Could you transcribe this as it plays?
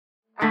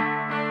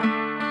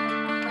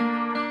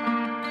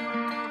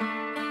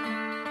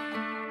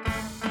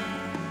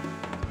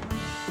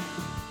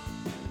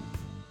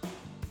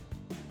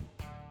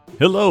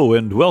Hello,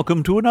 and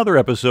welcome to another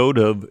episode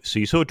of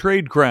CISO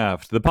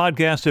Tradecraft, the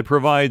podcast that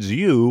provides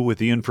you with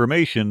the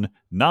information,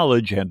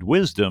 knowledge, and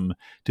wisdom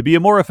to be a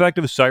more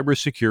effective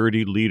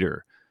cybersecurity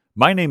leader.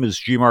 My name is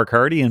G. Mark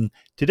Hardy, and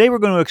today we're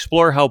going to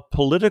explore how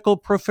political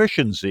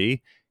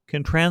proficiency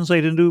can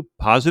translate into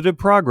positive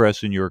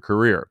progress in your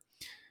career.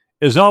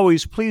 As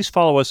always, please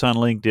follow us on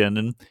LinkedIn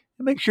and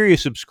make sure you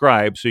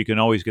subscribe so you can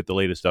always get the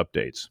latest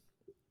updates.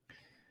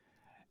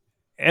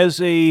 As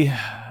a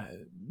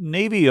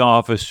Navy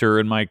officer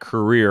in my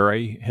career,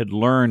 I had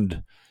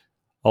learned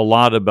a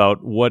lot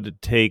about what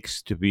it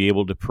takes to be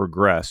able to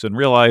progress and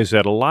realize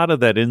that a lot of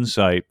that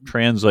insight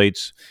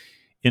translates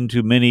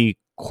into many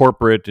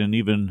corporate and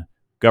even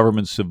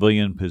government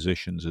civilian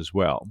positions as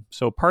well.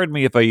 So pardon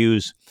me if I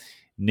use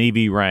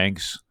Navy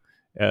ranks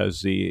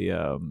as the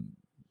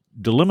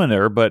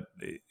delimiter, but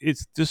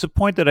it's a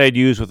point that I'd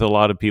use with a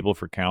lot of people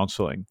for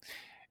counseling.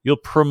 You'll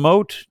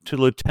promote to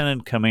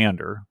lieutenant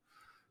commander,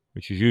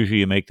 which is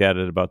usually you make that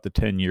at about the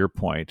 10-year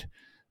point,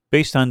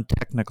 based on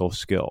technical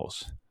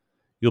skills.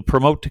 You'll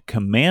promote to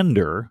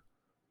commander,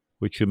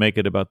 which you make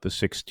at about the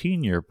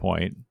 16-year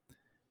point,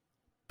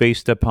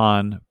 based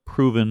upon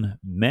proven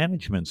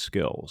management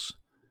skills.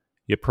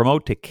 You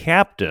promote to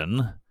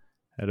captain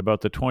at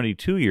about the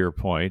 22-year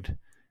point,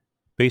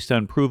 based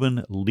on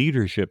proven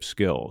leadership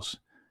skills.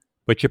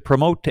 But you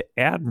promote to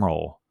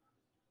admiral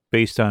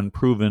based on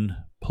proven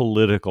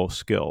political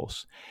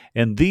skills.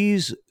 And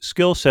these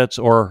skill sets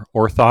are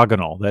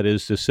orthogonal. That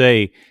is to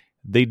say,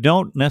 they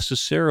don't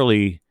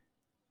necessarily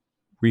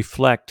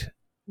reflect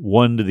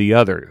one to the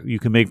other. You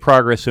can make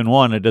progress in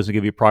one, it doesn't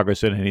give you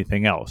progress in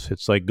anything else.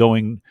 It's like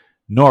going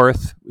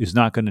north is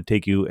not going to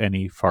take you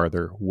any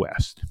farther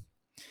west.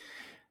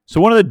 So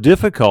one of the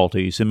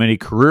difficulties in many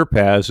career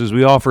paths is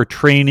we offer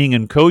training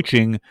and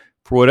coaching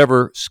for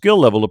whatever skill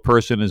level a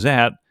person is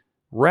at,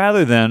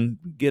 rather than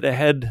get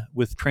ahead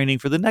with training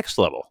for the next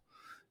level.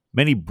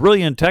 Many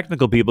brilliant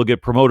technical people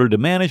get promoted to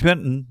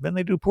management and then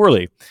they do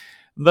poorly.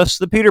 Thus,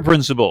 the Peter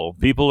Principle,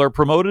 people are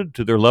promoted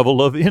to their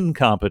level of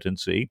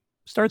incompetency,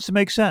 starts to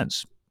make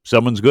sense.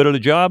 Someone's good at a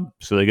job,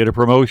 so they get a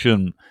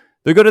promotion.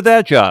 They're good at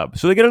that job,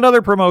 so they get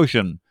another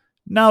promotion.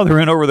 Now they're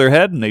in over their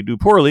head and they do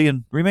poorly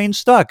and remain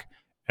stuck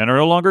and are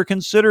no longer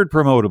considered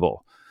promotable.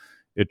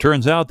 It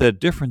turns out that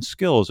different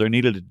skills are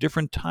needed at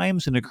different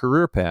times in a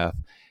career path,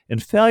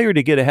 and failure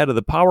to get ahead of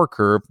the power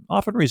curve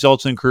often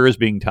results in careers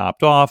being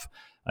topped off,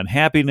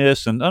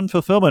 unhappiness and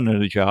unfulfillment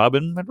in a job,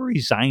 and a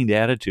resigned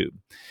attitude.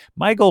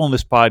 My goal in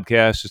this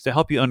podcast is to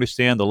help you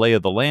understand the lay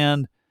of the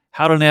land,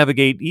 how to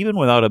navigate even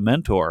without a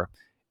mentor,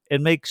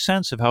 and make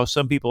sense of how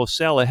some people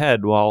sail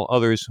ahead while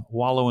others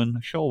wallow in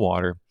shoal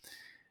water.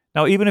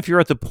 Now, even if you're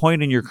at the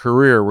point in your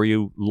career where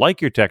you like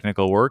your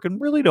technical work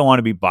and really don't want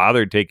to be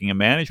bothered taking a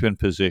management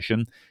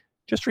position,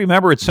 just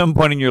remember at some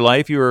point in your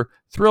life you were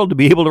thrilled to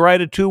be able to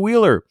ride a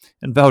two-wheeler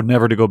and vowed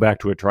never to go back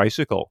to a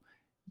tricycle.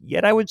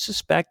 Yet I would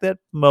suspect that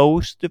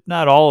most, if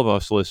not all of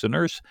us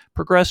listeners,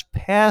 progressed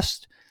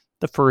past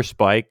the first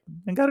bike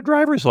and got a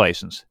driver's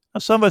license. Now,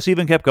 some of us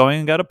even kept going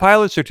and got a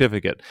pilot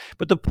certificate.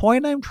 But the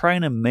point I'm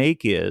trying to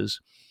make is,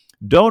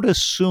 don't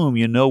assume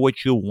you know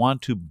what you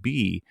want to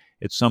be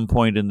at some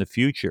point in the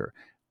future.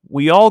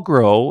 We all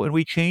grow and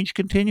we change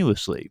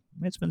continuously.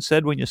 It's been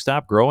said when you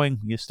stop growing,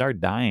 you start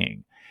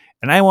dying.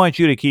 And I want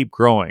you to keep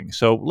growing.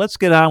 So let's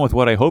get on with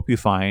what I hope you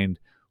find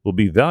will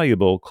be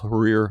valuable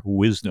career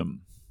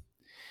wisdom.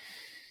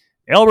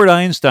 Albert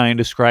Einstein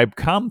described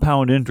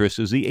compound interest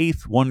as the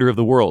eighth wonder of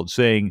the world,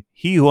 saying,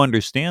 "He who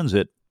understands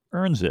it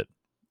earns it,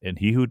 and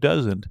he who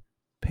doesn't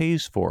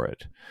pays for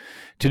it."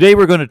 Today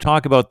we're going to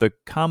talk about the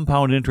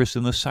compound interest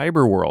in the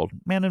cyber world,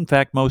 and in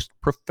fact most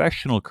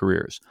professional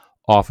careers,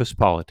 office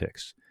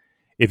politics.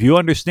 If you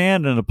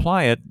understand and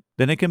apply it,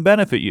 then it can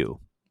benefit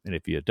you. And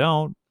if you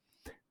don't,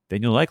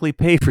 then you'll likely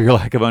pay for your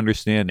lack of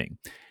understanding.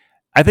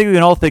 I think we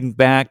can all think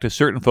back to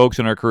certain folks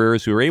in our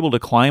careers who were able to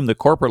climb the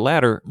corporate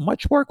ladder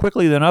much more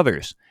quickly than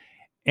others.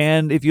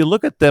 And if you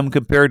look at them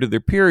compared to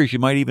their peers, you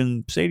might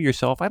even say to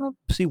yourself, I don't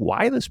see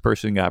why this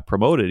person got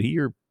promoted. He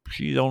or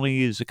she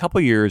only is a couple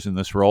years in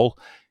this role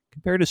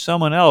compared to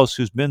someone else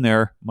who's been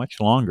there much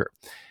longer.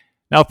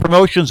 Now, if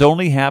promotions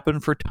only happen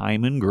for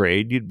time and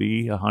grade, you'd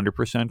be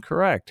 100%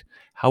 correct.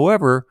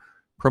 However,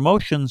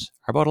 promotions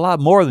are about a lot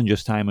more than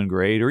just time and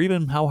grade or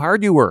even how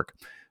hard you work.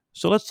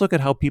 So let's look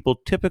at how people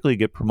typically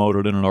get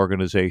promoted in an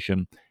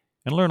organization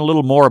and learn a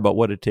little more about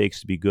what it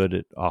takes to be good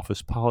at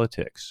office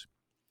politics.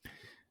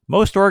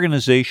 Most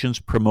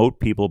organizations promote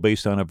people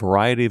based on a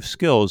variety of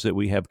skills that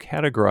we have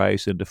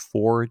categorized into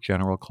 4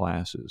 general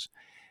classes.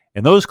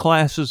 And those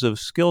classes of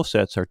skill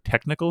sets are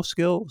technical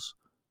skills,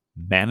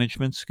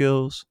 management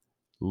skills,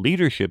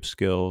 leadership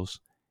skills,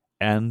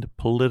 and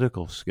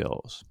political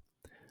skills.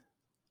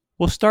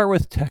 We'll start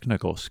with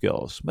technical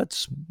skills.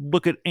 Let's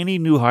look at any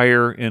new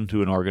hire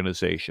into an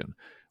organization.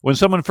 When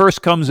someone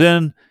first comes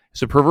in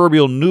as a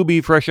proverbial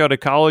newbie fresh out of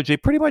college, they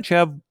pretty much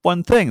have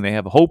one thing. They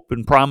have hope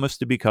and promise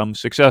to become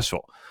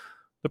successful.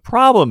 The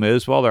problem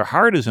is, while their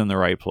heart is in the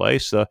right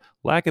place, the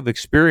lack of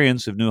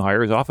experience of new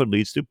hires often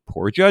leads to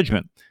poor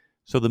judgment.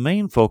 So the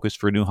main focus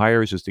for new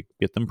hires is to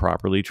get them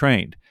properly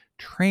trained.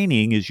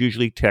 Training is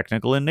usually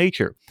technical in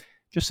nature.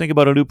 Just think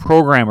about a new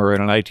programmer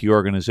in an IT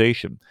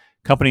organization.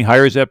 Company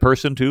hires that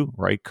person to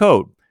write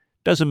code.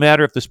 Doesn't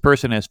matter if this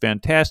person has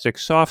fantastic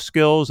soft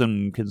skills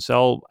and can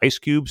sell ice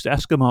cubes to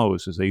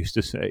Eskimos, as they used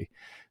to say.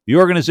 The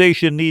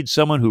organization needs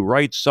someone who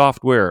writes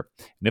software.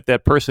 And if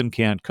that person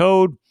can't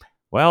code,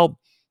 well,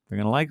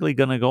 they're likely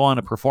going to go on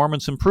a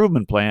performance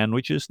improvement plan,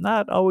 which is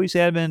not always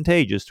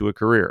advantageous to a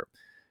career.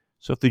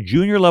 So if the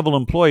junior level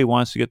employee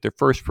wants to get their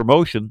first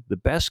promotion, the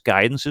best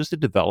guidance is to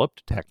develop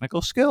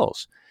technical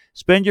skills.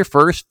 Spend your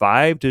first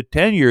 5 to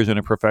 10 years in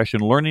a profession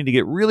learning to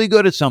get really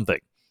good at something.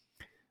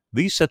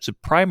 These sets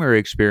of primary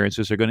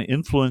experiences are going to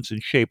influence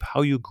and shape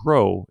how you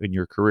grow in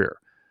your career.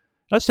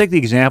 Let's take the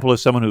example of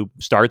someone who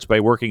starts by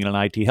working in an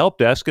IT help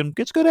desk and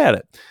gets good at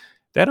it.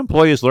 That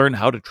employee has learned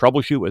how to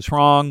troubleshoot what's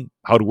wrong,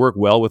 how to work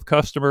well with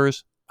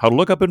customers, how to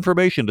look up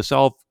information to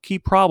solve key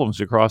problems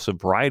across a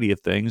variety of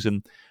things,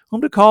 and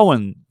whom to call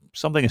when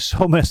something is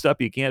so messed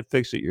up you can't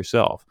fix it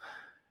yourself.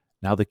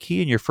 Now, the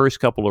key in your first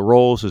couple of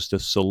roles is to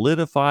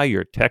solidify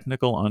your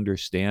technical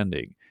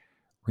understanding.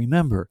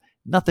 Remember,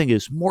 nothing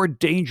is more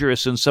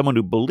dangerous than someone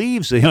who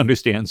believes they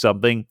understand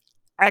something,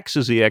 acts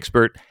as the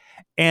expert,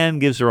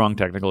 and gives the wrong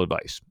technical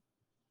advice.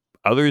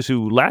 Others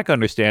who lack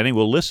understanding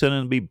will listen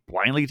and be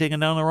blindly taken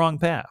down the wrong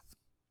path.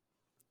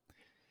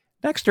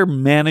 Next are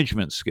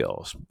management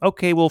skills.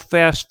 Okay, we'll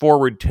fast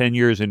forward 10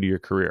 years into your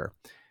career.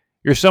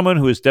 You're someone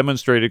who has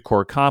demonstrated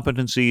core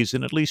competencies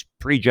in at least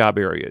 3 job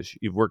areas.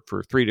 You've worked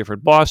for 3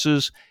 different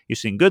bosses, you've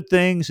seen good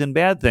things and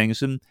bad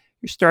things, and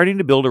you're starting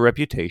to build a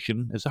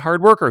reputation as a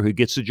hard worker who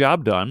gets the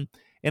job done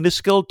and is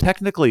skilled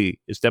technically,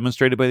 as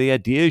demonstrated by the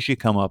ideas you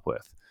come up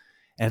with.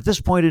 And at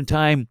this point in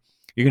time,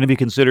 you're going to be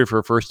considered for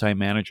a first-time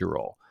manager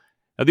role.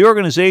 Now, the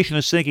organization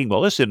is thinking,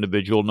 well, this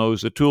individual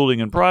knows the tooling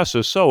and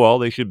process so well,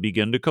 they should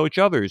begin to coach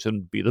others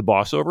and be the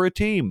boss over a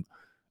team.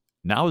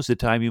 Now is the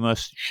time you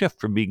must shift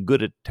from being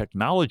good at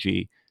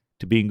technology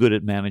to being good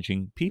at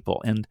managing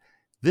people. And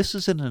this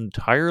is an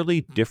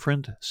entirely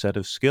different set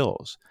of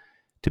skills.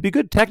 To be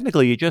good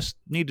technically, you just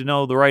need to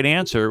know the right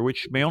answer,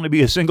 which may only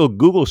be a single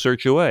Google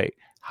search away.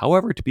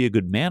 However, to be a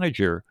good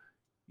manager,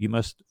 you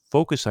must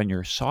focus on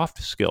your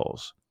soft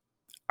skills.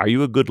 Are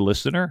you a good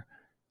listener?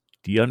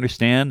 Do you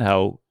understand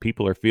how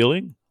people are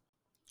feeling?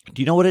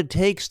 Do you know what it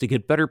takes to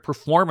get better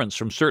performance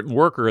from a certain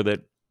worker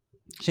that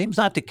seems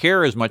not to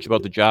care as much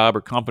about the job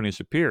or company as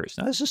their peers?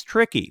 Now, this is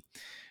tricky.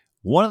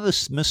 One of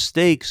the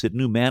mistakes that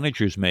new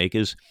managers make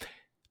is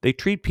they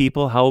treat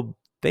people how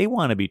they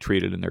want to be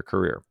treated in their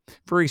career.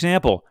 For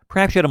example,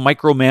 perhaps you had a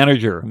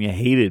micromanager whom you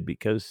hated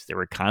because they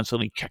were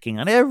constantly checking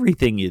on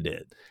everything you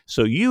did.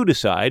 So you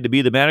decide to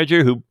be the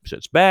manager who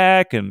sits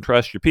back and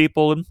trusts your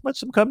people and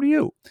lets them come to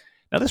you.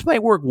 Now, this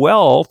might work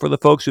well for the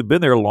folks who've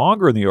been there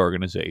longer in the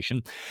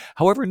organization.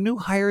 However, new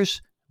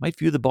hires might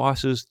view the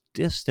boss as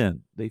distant.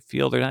 They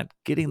feel they're not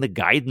getting the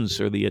guidance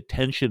or the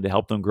attention to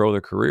help them grow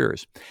their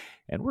careers.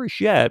 And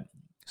worse yet,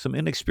 some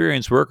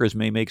inexperienced workers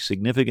may make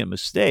significant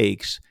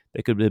mistakes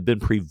that could have been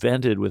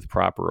prevented with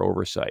proper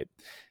oversight.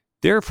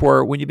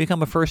 Therefore, when you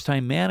become a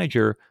first-time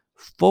manager,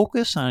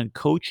 focus on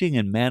coaching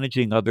and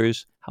managing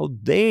others how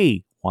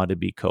they want to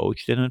be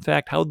coached and, in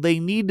fact, how they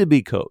need to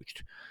be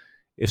coached.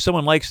 If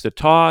someone likes to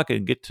talk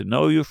and get to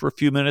know you for a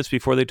few minutes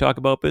before they talk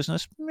about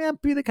business,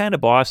 be the kind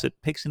of boss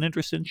that takes an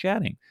interest in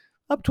chatting.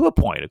 Up to a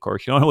point, of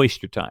course. You don't want to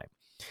waste your time.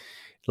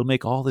 It'll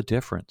make all the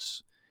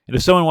difference. And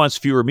if someone wants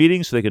fewer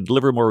meetings so they can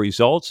deliver more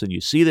results and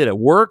you see that it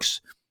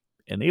works,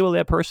 enable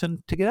that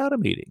person to get out of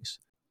meetings.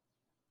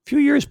 A few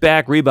years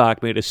back,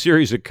 Reebok made a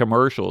series of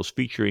commercials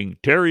featuring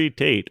Terry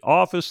Tate,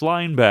 office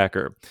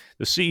linebacker.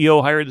 The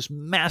CEO hired this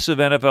massive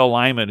NFL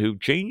lineman who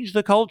changed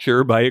the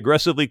culture by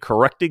aggressively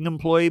correcting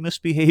employee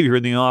misbehavior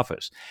in the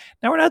office.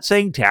 Now, we're not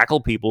saying tackle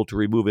people to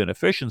remove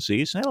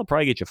inefficiencies. That'll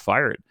probably get you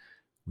fired.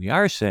 We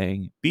are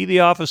saying be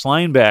the office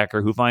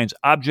linebacker who finds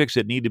objects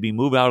that need to be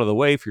moved out of the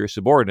way for your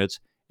subordinates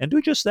and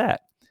do just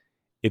that.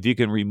 If you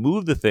can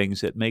remove the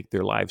things that make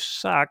their lives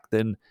suck,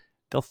 then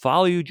they'll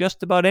follow you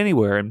just about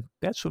anywhere, and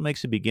that's what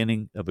makes the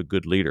beginning of a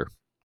good leader.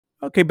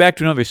 Okay, back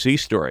to another sea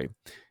story.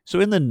 So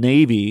in the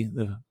Navy,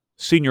 the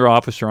senior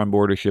officer on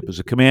board a ship is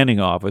a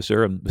commanding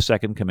officer, and the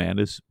second command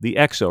is the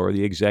XO, or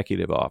the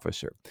executive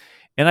officer.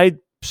 And I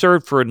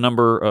served for a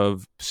number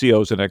of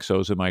COs and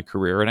XOs in my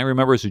career, and I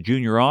remember as a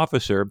junior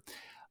officer,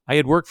 I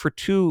had worked for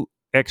 2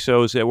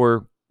 XOs that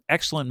were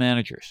excellent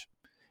managers.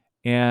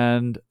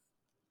 And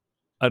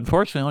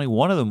unfortunately, only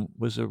one of them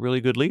was a really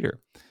good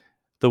leader.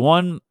 The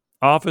one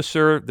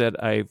officer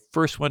that I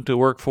first went to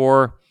work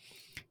for,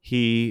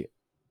 he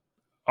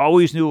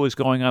always knew what was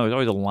going on. There was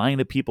always a line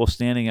of people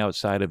standing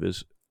outside of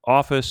his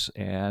office,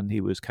 and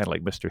he was kind of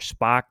like Mr.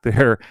 Spock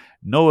there.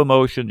 No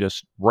emotion,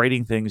 just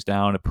writing things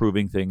down,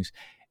 approving things.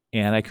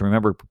 And I can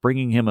remember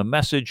bringing him a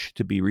message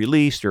to be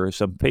released or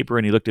some paper,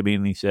 and he looked at me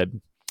and he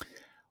said,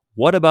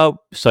 "What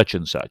about such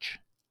and such?"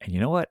 And you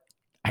know what?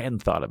 I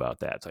hadn't thought about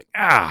that. It's like,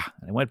 And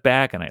I went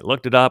back and I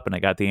looked it up and I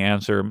got the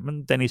answer.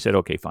 And then he said,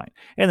 okay, fine.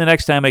 And the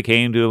next time I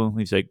came to him,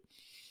 he's like,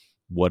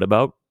 what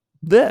about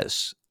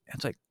this? And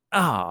it's like,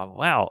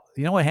 Wow.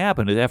 You know what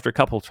happened is after a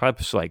couple of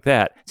trips like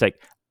that, it's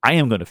like, I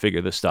am going to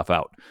figure this stuff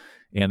out.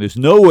 And there's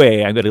no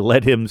way I'm going to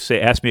let him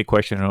ask me a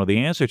question I know the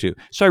answer to.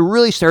 So I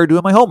really started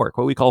doing my homework,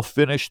 what we call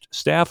finished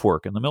staff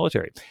work in the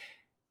military.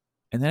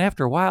 And then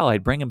after a while,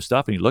 I'd bring him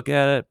stuff and he'd look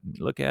at it,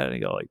 and he'd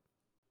go like,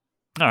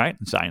 all right,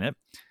 and sign it.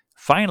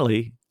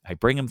 Finally, I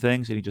bring him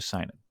things and he'd just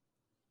sign it.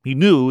 He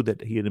knew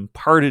that he had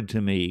imparted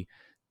to me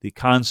the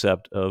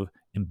concept of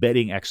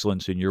embedding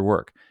excellence in your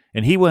work.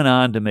 And he went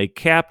on to make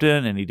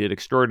captain, and he did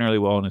extraordinarily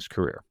well in his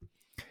career.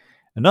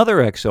 Another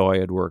XO I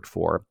had worked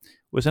for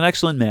was an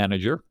excellent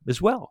manager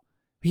as well.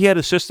 He had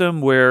a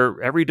system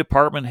where every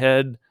department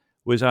head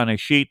was on a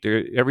sheet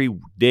there every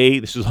day.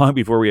 This is long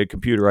before we had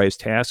computerized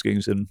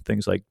taskings and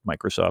things like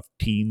Microsoft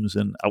Teams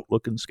and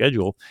Outlook and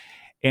Schedule,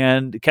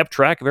 and kept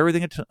track of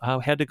everything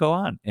that had to go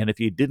on. And if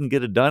you didn't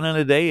get it done in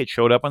a day, it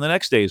showed up on the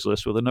next day's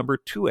list with a number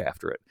 2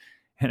 after it.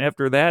 And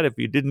after that, if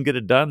you didn't get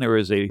it done, there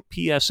was a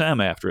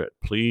PSM after it.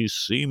 Please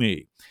see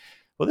me.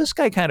 Well, this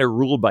guy kind of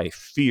ruled by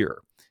fear.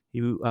 He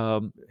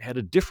had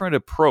a different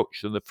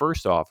approach than the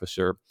first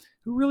officer,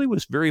 who really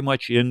was very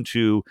much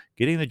into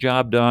getting the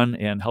job done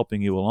and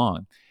helping you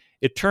along.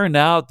 It turned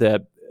out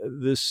that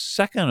the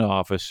second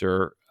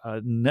officer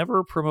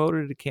never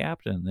promoted to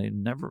captain. They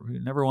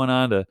never went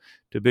on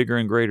to bigger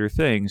and greater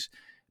things,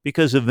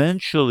 because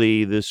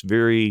eventually this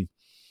very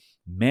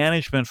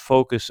management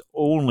focus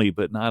only,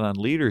 but not on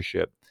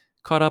leadership,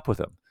 caught up with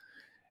him.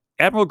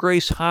 Admiral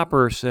Grace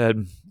Hopper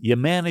said, you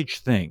manage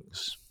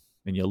things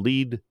and you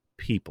lead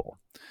people.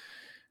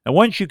 Now,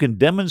 once you can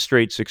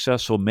demonstrate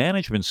successful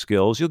management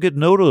skills, you'll get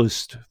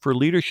noticed for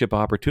leadership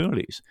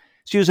opportunities.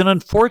 See, there's an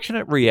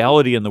unfortunate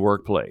reality in the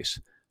workplace.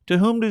 To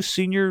whom do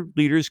senior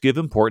leaders give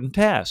important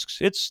tasks?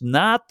 It's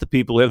not the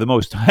people who have the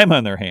most time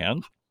on their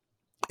hands.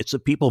 It's the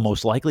people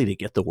most likely to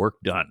get the work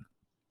done.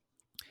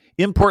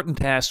 Important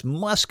tasks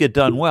must get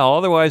done well,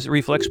 otherwise it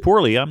reflects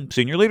poorly on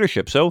senior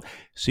leadership. So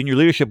senior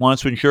leadership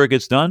wants to ensure it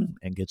gets done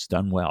and gets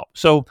done well.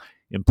 So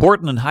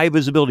important and high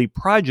visibility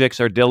projects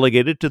are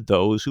delegated to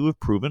those who have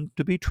proven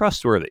to be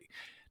trustworthy.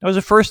 Now, as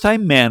a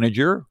first-time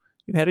manager,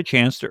 you've had a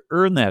chance to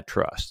earn that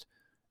trust.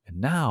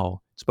 And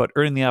now it's about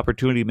earning the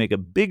opportunity to make a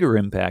bigger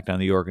impact on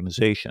the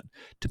organization.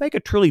 To make a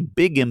truly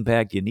big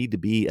impact, you need to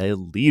be a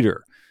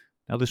leader.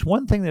 Now, there's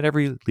one thing that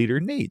every leader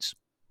needs: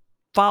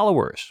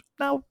 followers.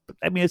 Now,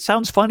 I mean, it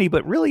sounds funny,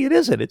 but really it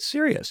isn't. It's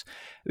serious.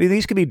 I mean,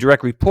 these can be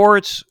direct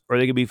reports, or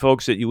they can be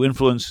folks that you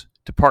influence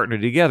to partner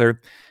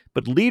together.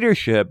 But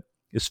leadership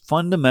is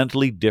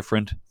fundamentally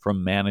different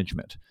from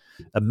management.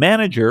 A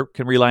manager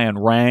can rely on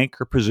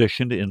rank or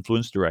position to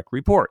influence direct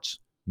reports.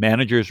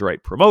 Managers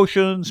write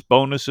promotions,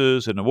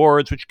 bonuses, and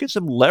awards, which gives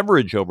them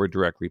leverage over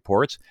direct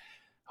reports.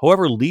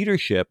 However,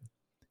 leadership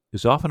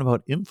is often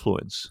about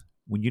influence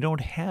when you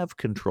don't have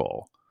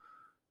control.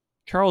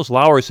 Charles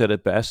Lauer said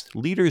it best: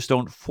 leaders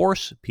don't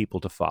force people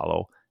to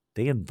follow,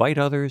 they invite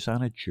others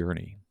on a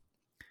journey.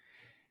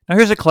 Now,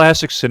 here's a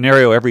classic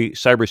scenario every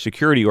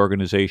cybersecurity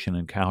organization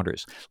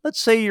encounters. Let's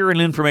say you're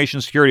an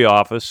information security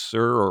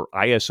officer or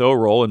ISO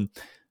role and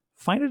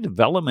find a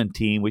development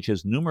team which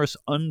has numerous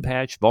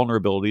unpatched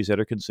vulnerabilities that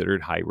are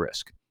considered high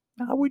risk.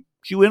 How would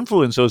you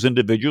influence those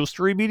individuals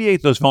to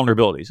remediate those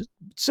vulnerabilities? It's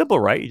simple,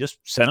 right? You just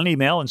send an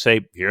email and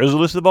say, here's a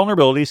list of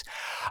vulnerabilities.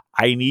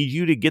 I need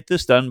you to get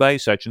this done by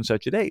such and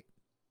such a date.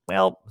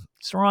 Well,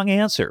 it's the wrong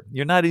answer.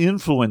 You're not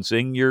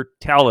influencing, you're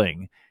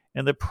telling.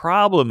 And the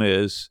problem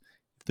is,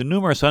 if the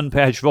numerous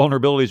unpatched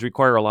vulnerabilities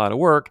require a lot of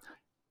work,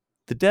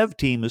 the dev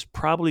team is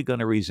probably going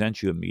to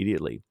resent you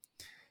immediately.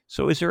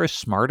 So is there a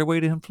smarter way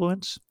to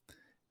influence?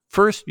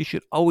 First, you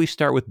should always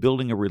start with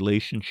building a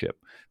relationship.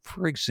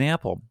 For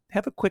example,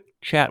 have a quick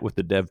chat with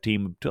the dev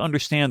team to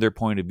understand their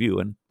point of view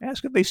and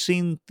ask if they've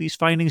seen these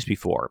findings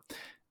before.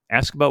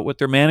 Ask about what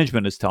their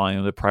management is telling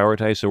them to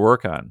prioritize their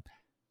work on.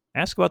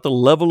 Ask about the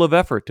level of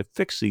effort to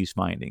fix these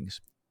findings.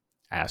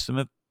 Ask them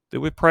if they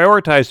would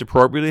prioritize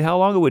appropriately, how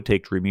long it would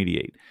take to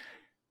remediate.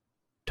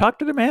 Talk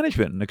to their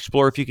management and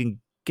explore if you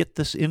can get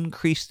this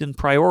increased in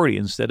priority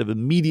instead of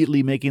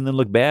immediately making them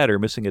look bad or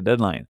missing a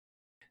deadline.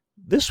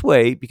 This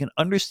way, you can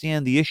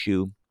understand the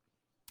issue,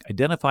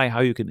 identify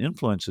how you can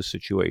influence the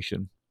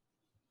situation,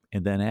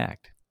 and then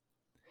act.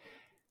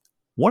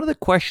 One of the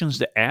questions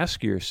to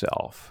ask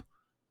yourself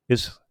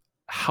is,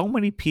 how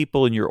many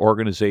people in your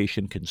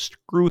organization can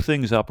screw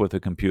things up with a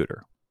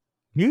computer?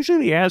 Usually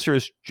the answer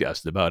is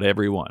just about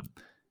everyone.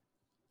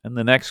 And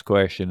the next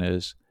question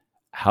is,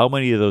 how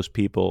many of those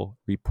people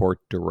report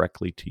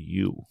directly to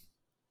you?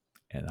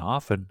 And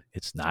often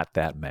it's not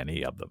that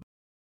many of them.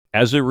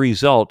 As a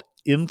result,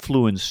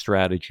 influence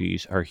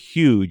strategies are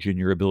huge in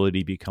your ability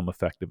to become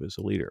effective as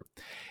a leader.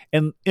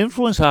 And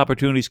influence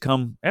opportunities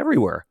come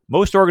everywhere.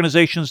 Most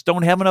organizations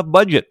don't have enough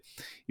budget.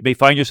 You may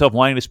find yourself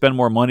wanting to spend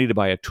more money to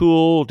buy a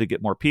tool, to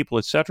get more people,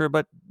 etc.,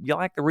 but you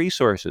lack the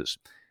resources.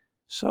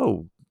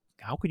 So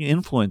how can you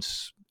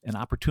influence an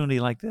opportunity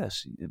like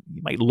this?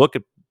 You might look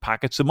at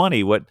pockets of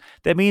money. What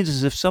that means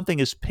is if something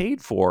is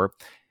paid for,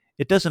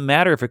 it doesn't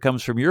matter if it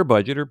comes from your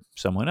budget or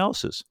someone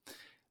else's.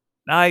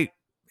 Now,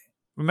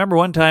 Remember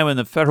one time in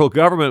the federal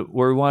government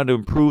where we wanted to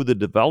improve the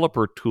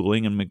developer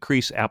tooling and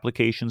increase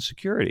application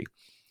security.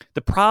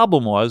 The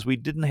problem was we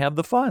didn't have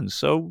the funds.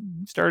 So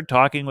we started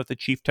talking with the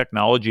chief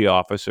technology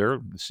officer,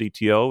 the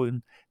CTO,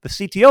 and the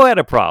CTO had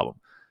a problem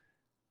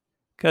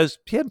because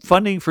he had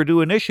funding for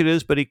new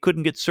initiatives, but he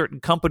couldn't get certain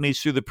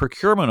companies through the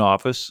procurement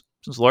office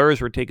since lawyers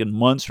were taking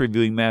months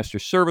reviewing master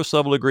service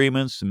level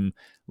agreements and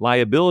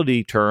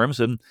liability terms.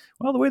 And,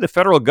 well, the way the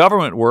federal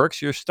government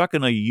works, you're stuck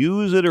in a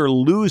use it or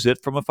lose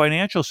it from a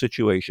financial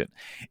situation.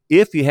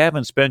 If you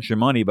haven't spent your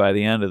money by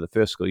the end of the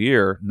fiscal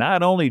year,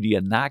 not only do you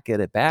not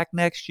get it back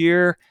next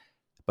year,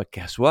 but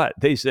guess what?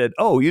 They said,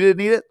 oh, you didn't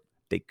need it?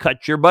 They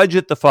cut your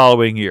budget the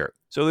following year.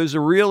 So there's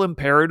a real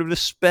imperative to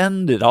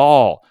spend it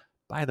all.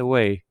 By the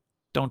way,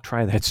 don't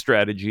try that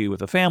strategy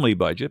with a family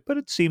budget, but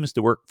it seems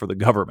to work for the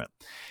government.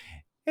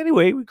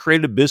 Anyway, we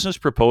created a business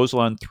proposal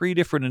on 3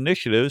 different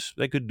initiatives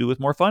they could do with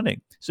more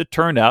funding. So it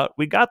turned out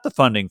we got the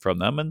funding from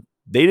them, and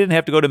they didn't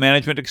have to go to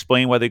management to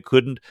explain why they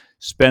couldn't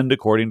spend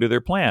according to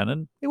their plan.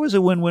 And it was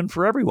a win-win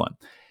for everyone.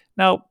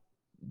 Now,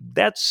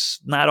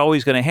 that's not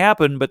always going to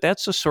happen, but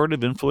that's the sort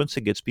of influence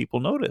that gets people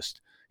noticed.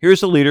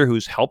 Here's a leader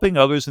who's helping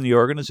others in the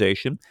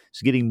organization,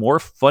 is getting more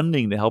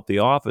funding to help the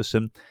office,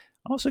 and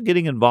also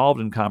getting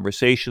involved in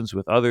conversations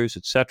with others,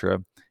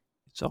 etc.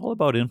 It's all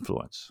about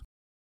influence.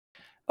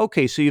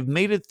 Okay, so you've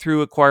made it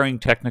through acquiring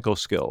technical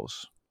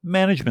skills,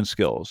 management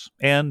skills,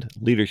 and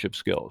leadership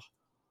skills.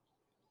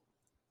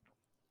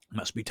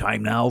 Must be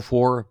time now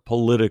for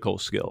political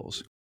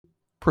skills.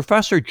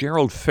 Professor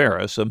Gerald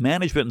Ferris, a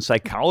management and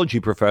psychology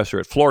professor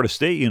at Florida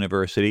State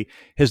University,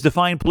 has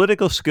defined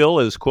political skill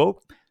as,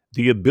 quote,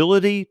 the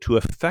ability to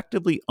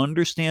effectively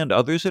understand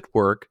others at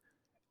work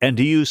and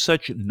to use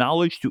such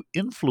knowledge to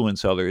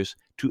influence others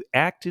to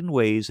act in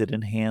ways that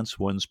enhance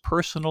one's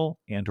personal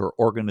and or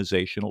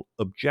organizational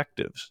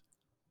objectives.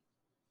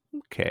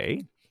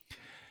 Okay.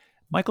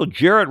 Michael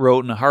Jarrett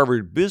wrote in a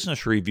Harvard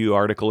Business Review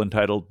article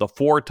entitled The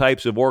 4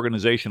 Types of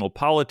Organizational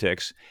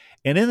Politics,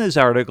 and in this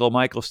article,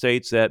 Michael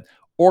states that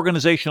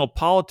organizational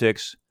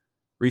politics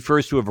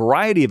refers to a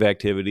variety of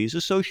activities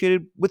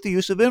associated with the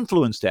use of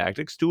influence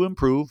tactics to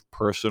improve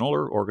personal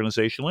or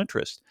organizational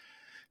interest.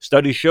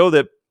 Studies show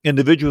that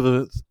individuals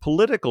with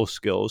political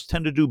skills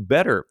tend to do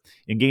better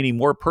in gaining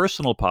more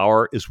personal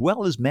power as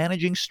well as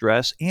managing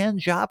stress and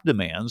job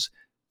demands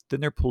than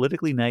their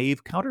politically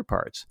naive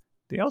counterparts.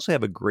 They also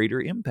have a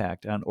greater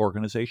impact on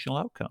organizational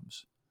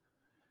outcomes.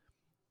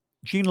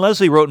 Gene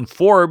Leslie wrote in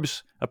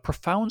Forbes a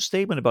profound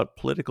statement about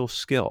political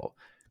skill.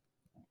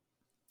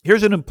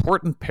 Here's an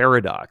important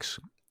paradox.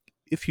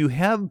 If you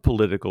have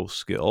political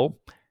skill,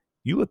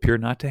 you appear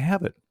not to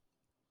have it.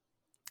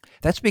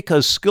 That's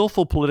because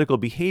skillful political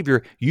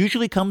behavior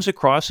usually comes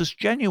across as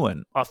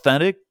genuine,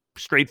 authentic,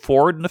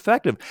 straightforward, and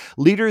effective.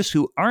 Leaders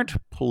who aren't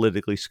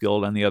politically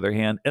skilled, on the other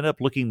hand, end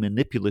up looking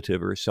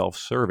manipulative or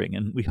self-serving,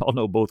 and we all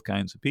know both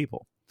kinds of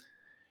people.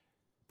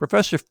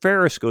 Professor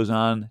Ferris goes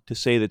on to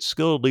say that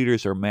skilled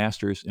leaders are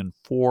masters in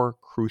 4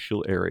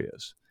 crucial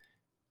areas.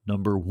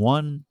 Number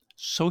 1,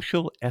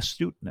 social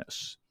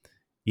astuteness.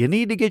 You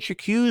need to get your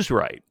cues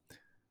right.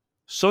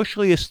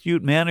 Socially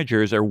astute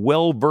managers are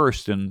well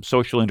versed in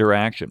social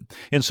interaction.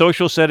 In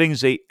social settings,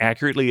 they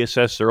accurately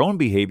assess their own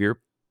behavior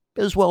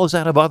as well as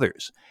that of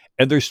others,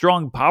 and their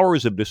strong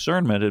powers of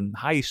discernment and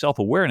high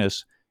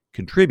self-awareness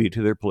contribute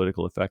to their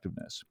political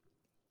effectiveness.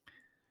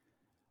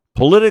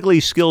 Politically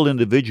skilled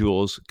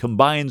individuals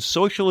combine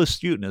social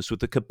astuteness with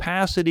the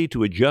capacity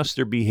to adjust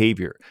their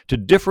behavior to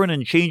different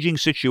and changing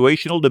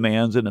situational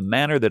demands in a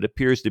manner that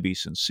appears to be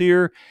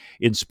sincere,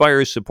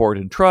 inspires support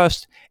and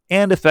trust,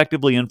 and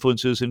effectively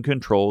influences and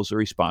controls the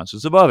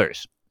responses of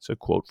others. It's a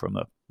quote from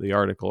the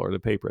article or the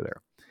paper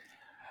there.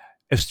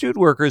 Astute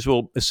workers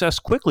will assess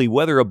quickly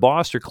whether a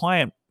boss or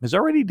client has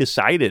already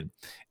decided,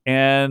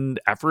 and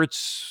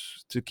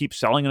efforts to keep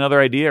selling another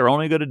idea are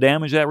only going to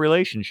damage that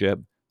relationship.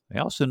 They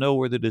also know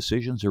where the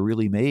decisions are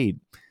really made.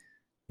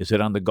 Is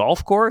it on the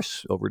golf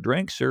course, over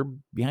drinks, or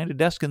behind a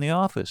desk in the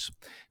office?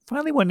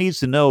 Finally, one needs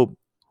to know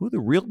who the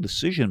real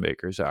decision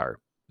makers are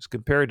as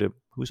compared to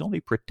who's only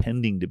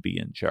pretending to be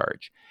in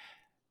charge.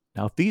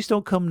 Now, if these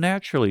don't come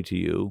naturally to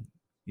you,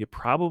 you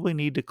probably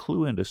need to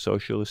clue into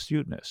social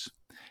astuteness.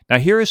 Now,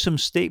 here are some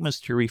statements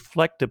to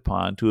reflect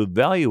upon to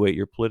evaluate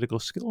your political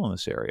skill in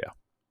this area.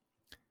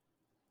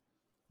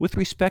 With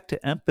respect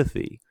to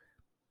empathy,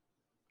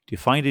 do you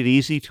find it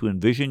easy to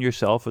envision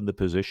yourself in the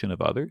position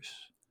of others?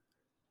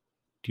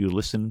 Do you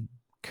listen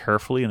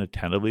carefully and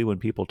attentively when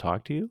people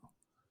talk to you?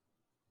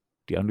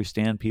 Do you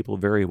understand people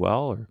very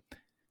well, or do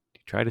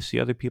you try to see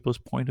other people's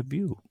point of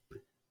view?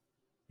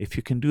 If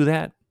you can do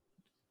that,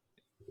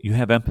 you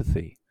have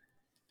empathy.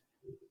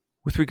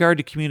 With regard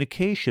to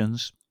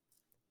communications,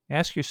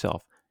 ask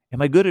yourself,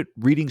 am I good at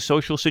reading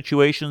social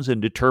situations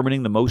and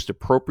determining the most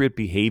appropriate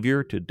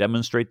behavior to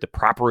demonstrate the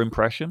proper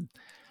impression?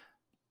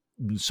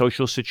 In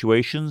social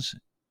situations,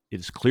 it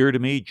is clear to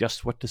me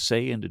just what to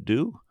say and to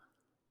do,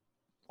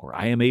 or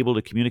I am able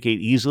to communicate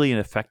easily and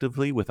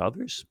effectively with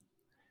others.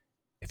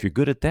 If you're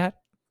good at that,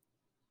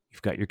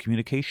 you've got your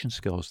communication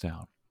skills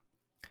down.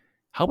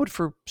 How about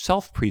for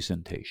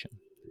self-presentation?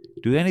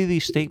 Do any of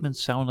these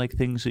statements sound like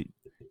things that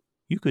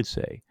you could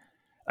say?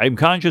 I'm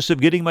conscious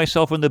of getting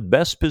myself in the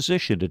best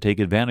position to take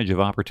advantage of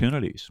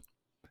opportunities.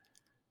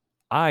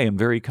 I am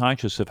very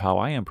conscious of how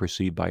I am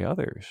perceived by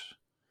others.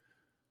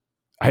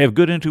 I have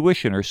good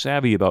intuition or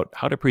savvy about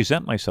how to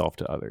present myself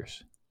to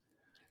others.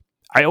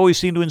 I always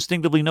seem to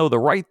instinctively know the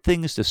right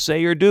things to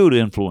say or do to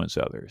influence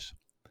others.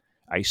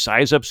 I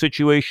size up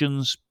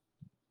situations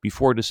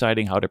before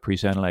deciding how to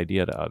present an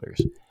idea to others.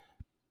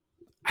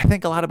 I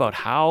think a lot about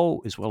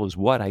how as well as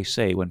what I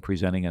say when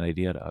presenting an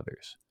idea to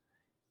others.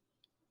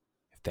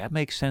 If that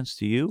makes sense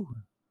to you,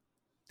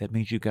 that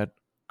means you've got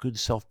good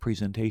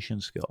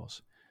self-presentation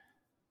skills.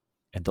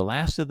 And the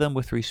last of them,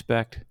 with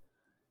respect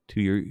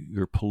to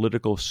your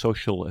political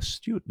social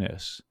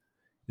astuteness,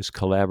 is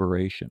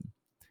collaboration.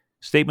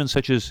 Statements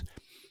such as,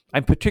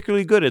 I'm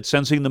particularly good at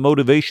sensing the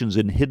motivations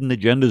and hidden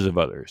agendas of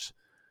others.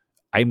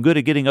 I'm good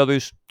at getting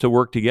others to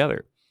work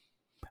together.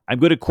 I'm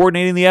good at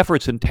coordinating the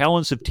efforts and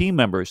talents of team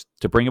members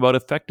to bring about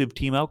effective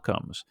team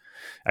outcomes.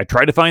 I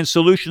try to find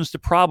solutions to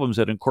problems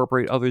that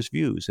incorporate others'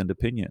 views and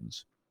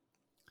opinions.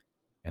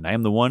 And I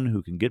am the one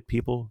who can get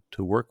people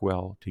to work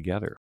well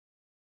together.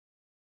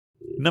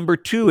 Number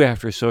 2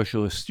 after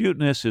social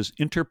astuteness is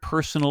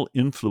interpersonal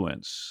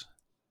influence.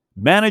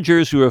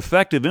 Managers who are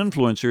effective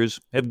influencers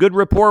have good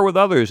rapport with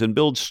others and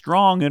build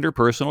strong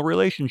interpersonal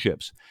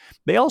relationships.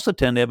 They also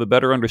tend to have a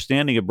better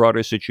understanding of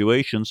broader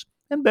situations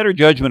and better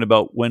judgment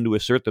about when to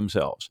assert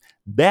themselves.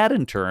 That,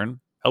 in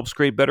turn, helps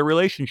create better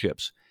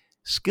relationships.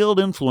 Skilled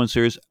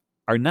influencers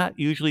are not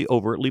usually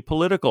overtly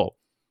political.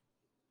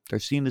 They're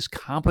seen as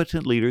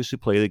competent leaders who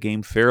play the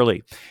game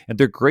fairly, and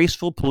their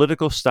graceful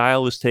political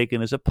style is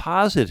taken as a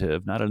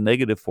positive, not a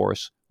negative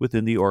force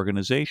within the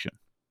organization.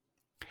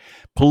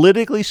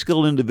 Politically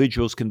skilled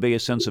individuals convey a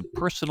sense of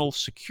personal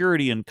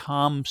security and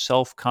calm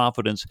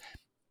self-confidence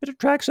that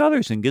attracts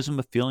others and gives them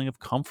a feeling of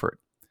comfort.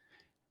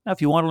 Now,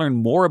 if you want to learn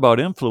more about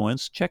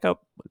influence, check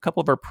out a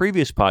couple of our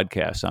previous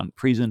podcasts on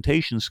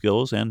presentation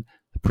skills and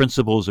the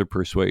principles of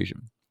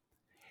persuasion.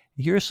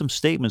 Here are some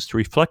statements to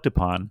reflect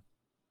upon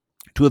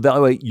to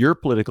evaluate your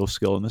political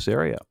skill in this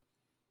area.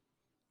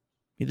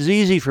 It is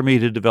easy for me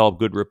to develop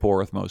good rapport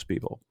with most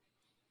people.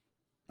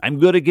 I'm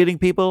good at getting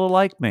people to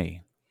like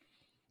me.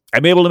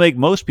 I'm able to make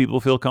most people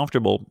feel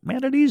comfortable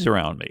and at ease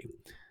around me.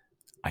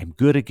 I'm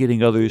good at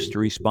getting others to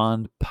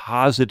respond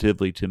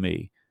positively to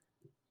me.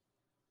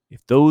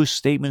 If those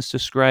statements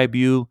describe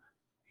you,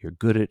 you're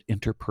good at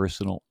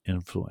interpersonal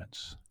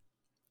influence.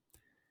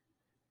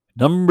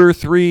 Number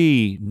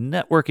 3,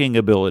 networking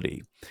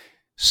ability.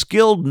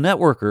 Skilled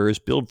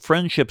networkers build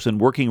friendships and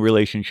working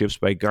relationships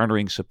by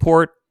garnering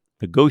support,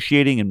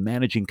 negotiating, and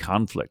managing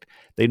conflict.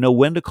 They know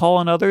when to call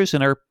on others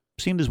and are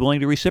seen as willing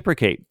to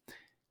reciprocate.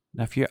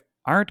 Now, if you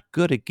aren't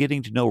good at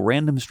getting to know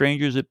random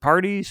strangers at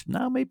parties,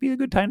 now may be a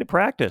good time to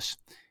practice.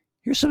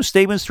 Here's some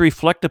statements to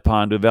reflect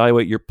upon to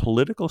evaluate your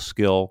political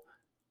skill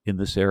in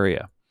this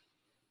area.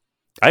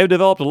 I have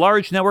developed a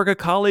large network of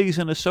colleagues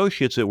and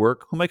associates at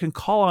work whom I can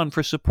call on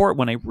for support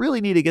when I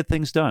really need to get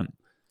things done.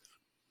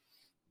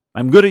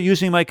 I'm good at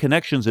using my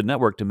connections and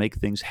network to make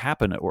things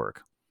happen at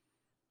work.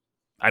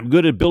 I'm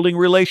good at building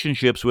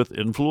relationships with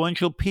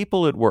influential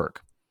people at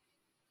work.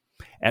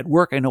 At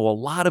work, I know a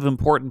lot of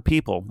important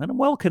people, and I'm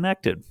well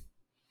connected.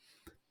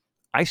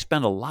 I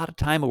spend a lot of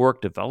time at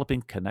work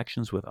developing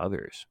connections with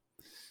others.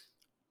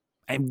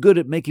 I'm good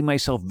at making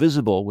myself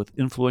visible with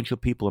influential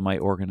people in my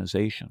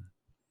organization.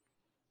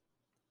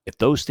 If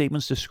those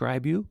statements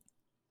describe you,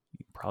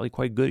 you're probably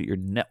quite good at your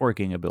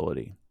networking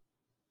ability.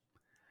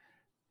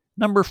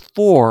 Number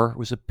 4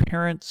 was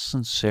apparent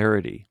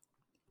sincerity.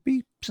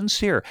 Be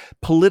sincere.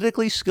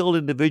 Politically skilled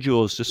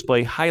individuals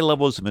display high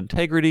levels of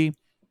integrity,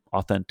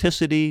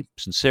 authenticity,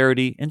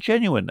 sincerity, and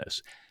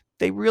genuineness.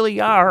 They really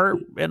are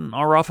and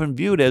are often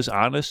viewed as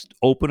honest,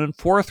 open, and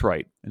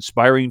forthright,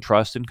 inspiring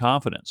trust and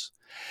confidence.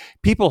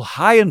 People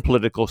high in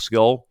political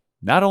skill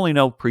not only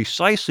know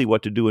precisely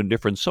what to do in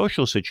different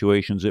social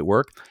situations at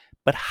work,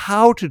 but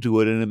how to do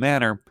it in a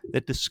manner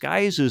that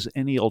disguises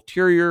any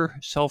ulterior,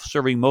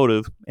 self-serving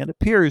motive and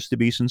appears to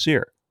be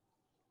sincere.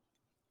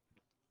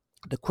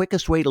 The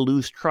quickest way to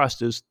lose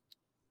trust is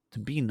to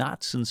be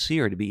not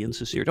sincere, to be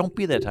insincere. Don't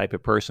be that type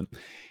of person.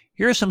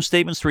 Here are some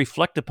statements to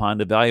reflect upon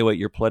to evaluate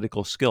your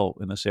political skill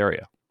in this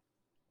area.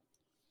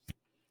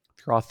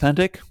 If you're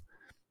authentic,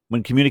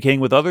 when communicating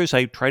with others,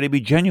 I try to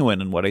be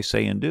genuine in what I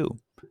say and do.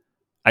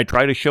 I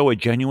try to show a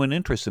genuine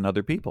interest in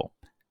other people.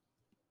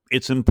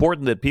 It's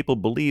important that people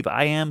believe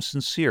I am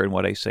sincere in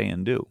what I say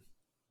and do.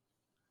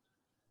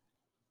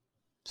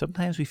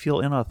 Sometimes we feel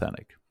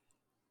inauthentic.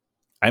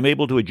 I'm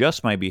able to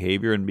adjust my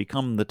behavior and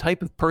become the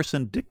type of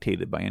person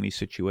dictated by any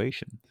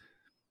situation.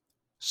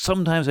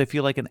 Sometimes I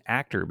feel like an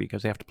actor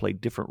because I have to play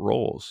different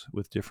roles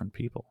with different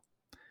people.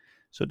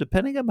 So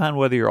depending upon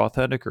whether you're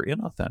authentic or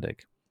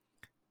inauthentic,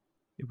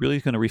 it really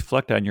is going to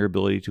reflect on your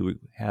ability to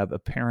have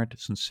apparent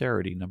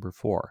sincerity, number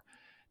 4.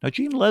 Now,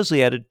 Jean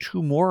Leslie added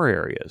 2 more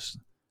areas.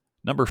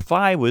 Number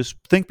 5 was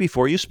think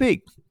before you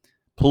speak.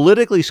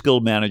 Politically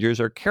skilled managers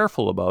are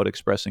careful about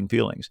expressing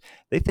feelings.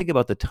 They think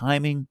about the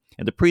timing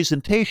and the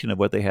presentation of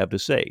what they have to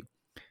say.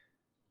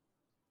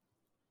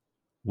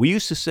 We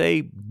used to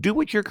say, do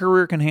what your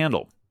career can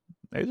handle.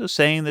 There's a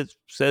saying that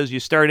says you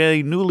start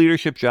any new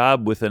leadership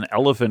job with an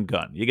elephant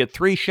gun. You get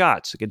 3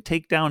 shots. It can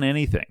take down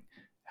anything.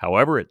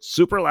 However, it's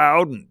super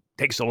loud and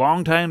takes a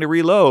long time to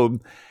reload.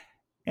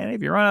 And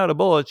if you run out of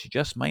bullets, you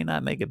just might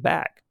not make it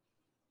back.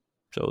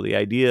 So the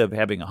idea of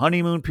having a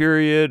honeymoon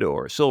period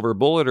or a silver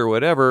bullet or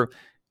whatever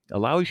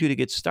allows you to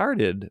get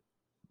started.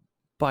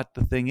 But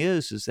the thing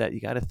is that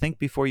you got to think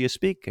before you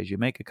speak, because you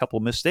make a couple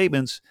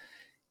misstatements,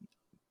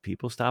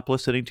 people stop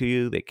listening to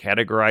you. They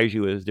categorize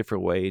you as a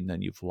different way, and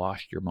then you've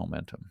lost your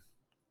momentum.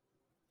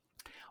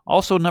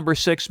 Also, number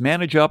 6,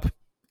 manage up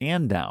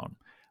and down.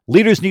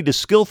 Leaders need to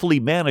skillfully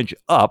manage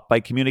up by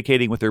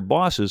communicating with their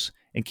bosses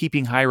and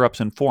keeping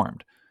higher-ups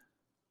informed.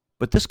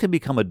 But this can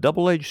become a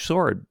double-edged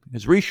sword,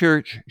 as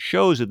research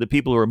shows that the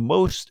people who are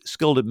most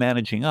skilled at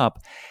managing up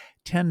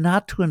tend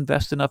not to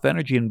invest enough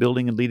energy in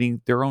building and leading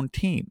their own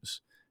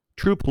teams.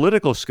 True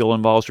political skill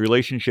involves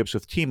relationships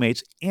with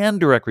teammates and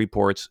direct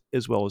reports,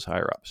 as well as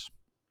higher-ups.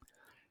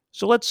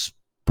 So let's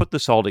put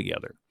this all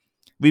together.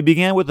 We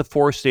began with the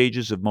 4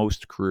 stages of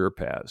most career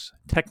paths: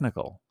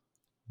 technical,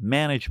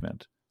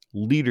 management,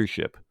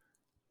 leadership,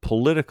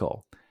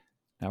 political.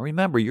 Now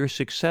remember, your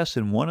success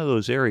in one of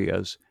those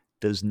areas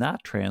does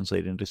not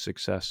translate into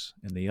success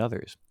in the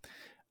others.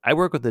 I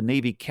worked with a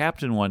Navy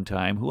captain one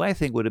time who I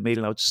think would have made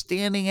an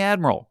outstanding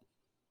admiral,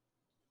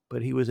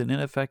 but he was an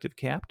ineffective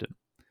captain.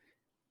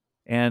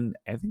 And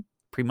I think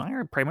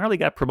primarily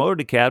got promoted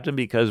to captain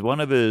because one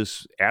of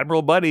his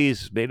admiral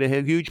buddies made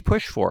a huge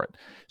push for it.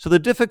 So the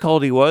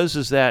difficulty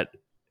is that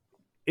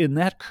in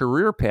that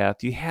career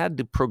path, you had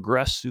to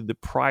progress through the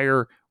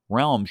prior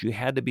realms. You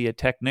had to be a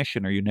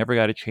technician, or you never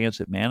got a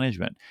chance at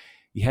management.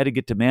 You had to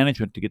get to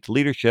management to get to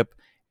leadership,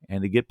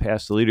 and to get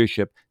past the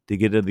leadership to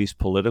get into these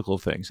political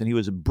things. And he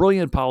was a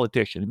brilliant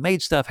politician. He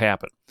made stuff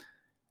happen.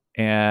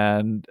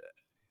 And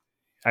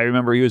I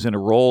remember he was in a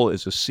role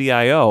as a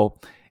CIO,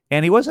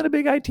 and he wasn't a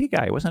big IT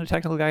guy. He wasn't a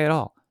technical guy at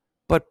all.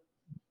 But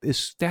his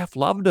staff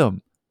loved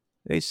him.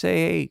 They say,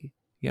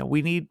 hey,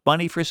 we need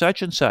money for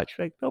such and such.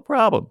 Like, no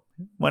problem.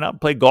 Went out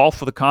and played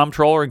golf with the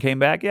comptroller and came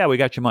back. Yeah, we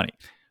got your money.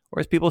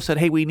 Whereas people said,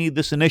 hey, we need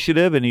this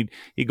initiative, and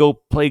he'd go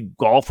play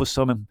golf with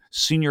some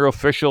senior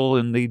official,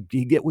 and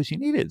he'd get what he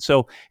needed.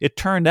 So it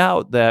turned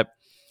out that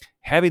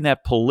having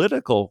that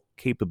political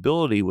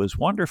capability was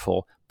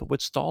wonderful, but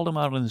what stalled him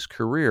out in his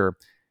career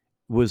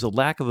was a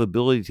lack of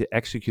ability to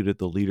execute at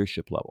the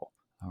leadership level.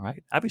 All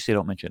right. Obviously, I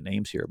don't mention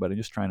names here, but I'm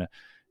just trying to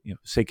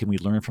say, can we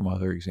learn from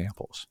other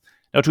examples?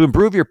 Now, to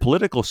improve your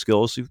political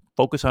skills, you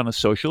focus on a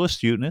social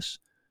astuteness,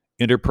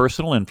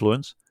 interpersonal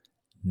influence,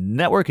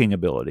 networking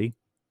ability,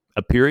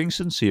 appearing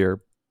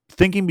sincere,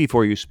 thinking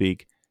before you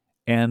speak,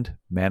 and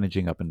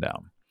managing up and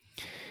down.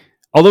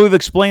 Although we've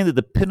explained that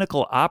the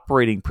pinnacle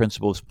operating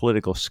principle is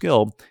political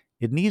skill,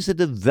 it needs to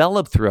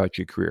develop throughout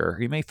your career.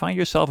 You may find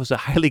yourself as a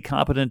highly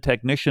competent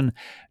technician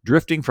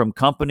drifting from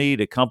company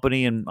to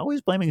company and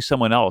always blaming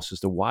someone else as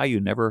to why you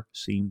never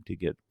seem to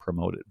get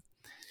promoted.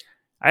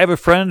 I have a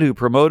friend who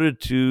promoted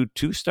to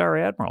 2-star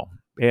admiral,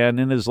 and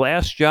in his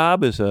last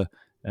job as a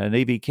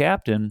Navy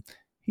captain,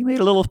 he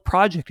made a little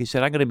project. He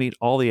said, I'm going to meet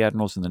all the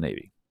admirals in the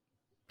Navy.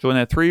 So in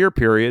that 3-year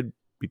period,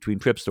 between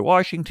trips to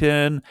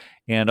Washington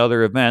and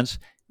other events,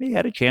 he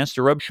had a chance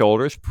to rub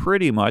shoulders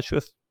pretty much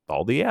with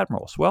all the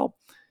admirals. Well,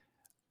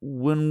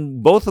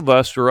 when both of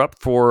us were up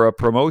for a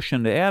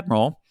promotion to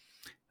admiral,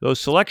 those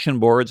selection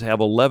boards have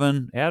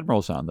 11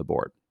 admirals on the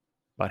board.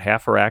 About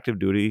half are active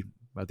duty,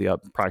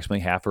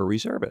 approximately half are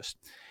reservists.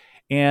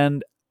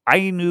 And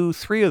I knew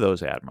 3 of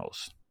those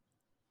admirals.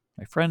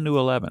 My friend knew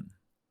 11.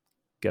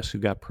 Guess who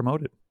got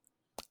promoted?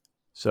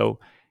 So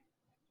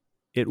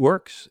it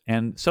works.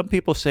 And some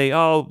people say,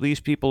 oh, these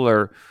people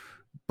are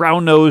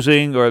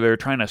brown-nosing, or they're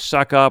trying to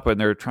suck up, and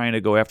they're trying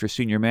to go after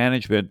senior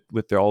management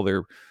with all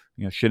their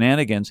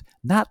shenanigans.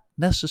 Not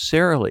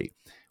necessarily.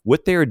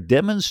 What they're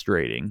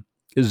demonstrating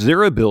is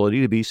their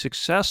ability to be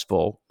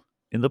successful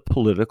in the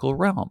political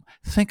realm.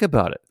 Think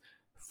about it.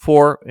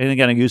 And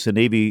again, I use the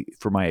Navy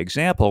for my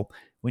example.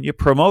 When you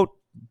promote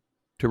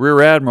to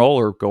Rear Admiral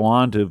or go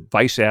on to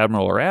Vice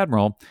Admiral or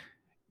Admiral,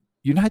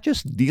 you're not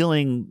just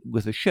dealing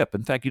with a ship.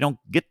 In fact, you don't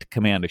get to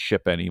command a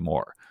ship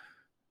anymore.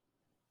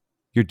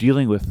 You're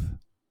dealing with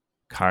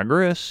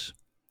Congress,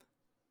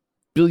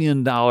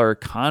 billion-dollar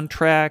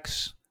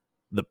contracts,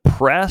 the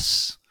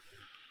press,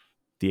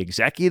 the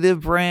executive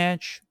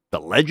branch,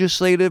 the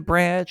legislative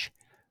branch.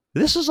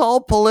 This is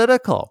all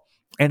political.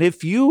 And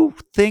if you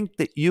think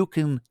that you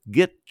can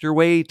get your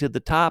way to the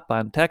top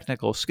on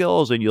technical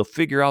skills and you'll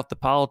figure out the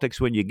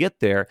politics when you get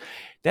there,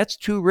 that's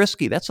too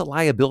risky. That's a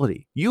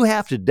liability. You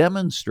have to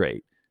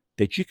demonstrate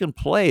that you can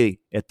play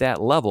at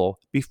that level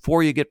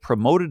before you get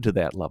promoted to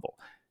that level.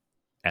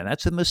 And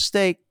that's a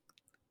mistake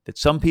that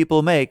some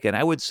people make, and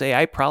I would say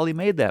I probably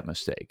made that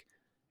mistake,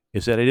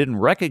 is that I didn't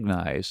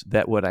recognize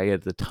that what I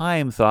at the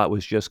time thought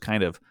was just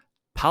kind of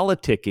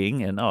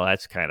politicking and, oh,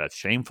 that's kind of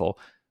shameful,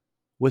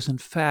 was in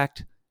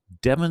fact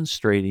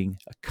demonstrating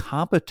a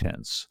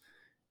competence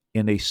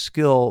in a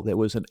skill that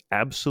was an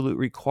absolute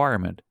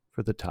requirement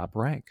for the top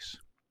ranks.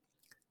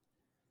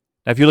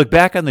 Now, if you look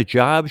back on the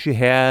jobs you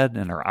had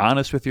and are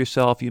honest with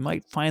yourself, you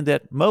might find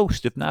that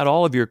most, if not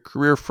all, of your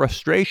career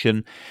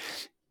frustration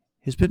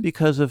has been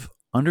because of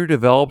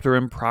underdeveloped or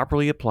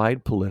improperly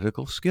applied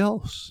political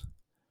skills.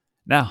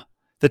 Now,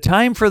 the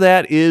time for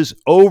that is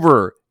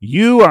over.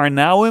 You are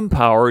now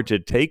empowered to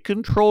take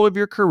control of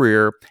your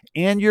career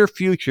and your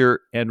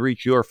future and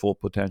reach your full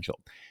potential.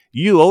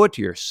 You owe it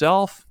to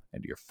yourself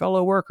and to your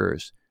fellow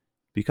workers.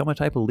 Become a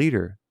type of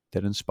leader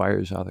that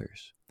inspires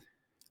others.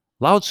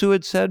 Lao Tzu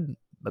had said,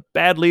 a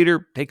bad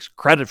leader takes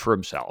credit for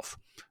himself.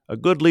 A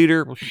good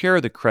leader will share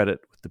the credit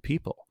with the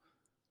people.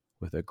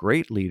 With a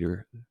great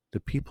leader, the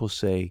people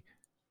say,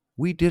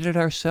 we did it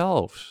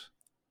ourselves.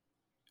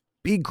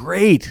 Be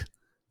great.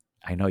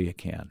 I know you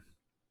can.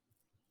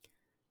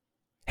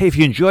 Hey, if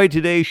you enjoyed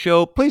today's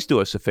show, please do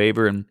us a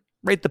favor and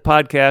rate the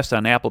podcast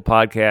on Apple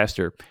Podcasts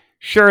or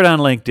share it on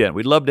LinkedIn.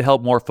 We'd love to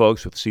help more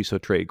folks with CISO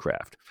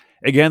Tradecraft.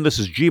 Again, this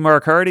is G.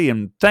 Mark Hardy,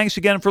 and thanks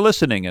again for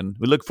listening, and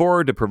we look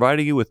forward to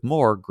providing you with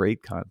more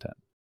great content.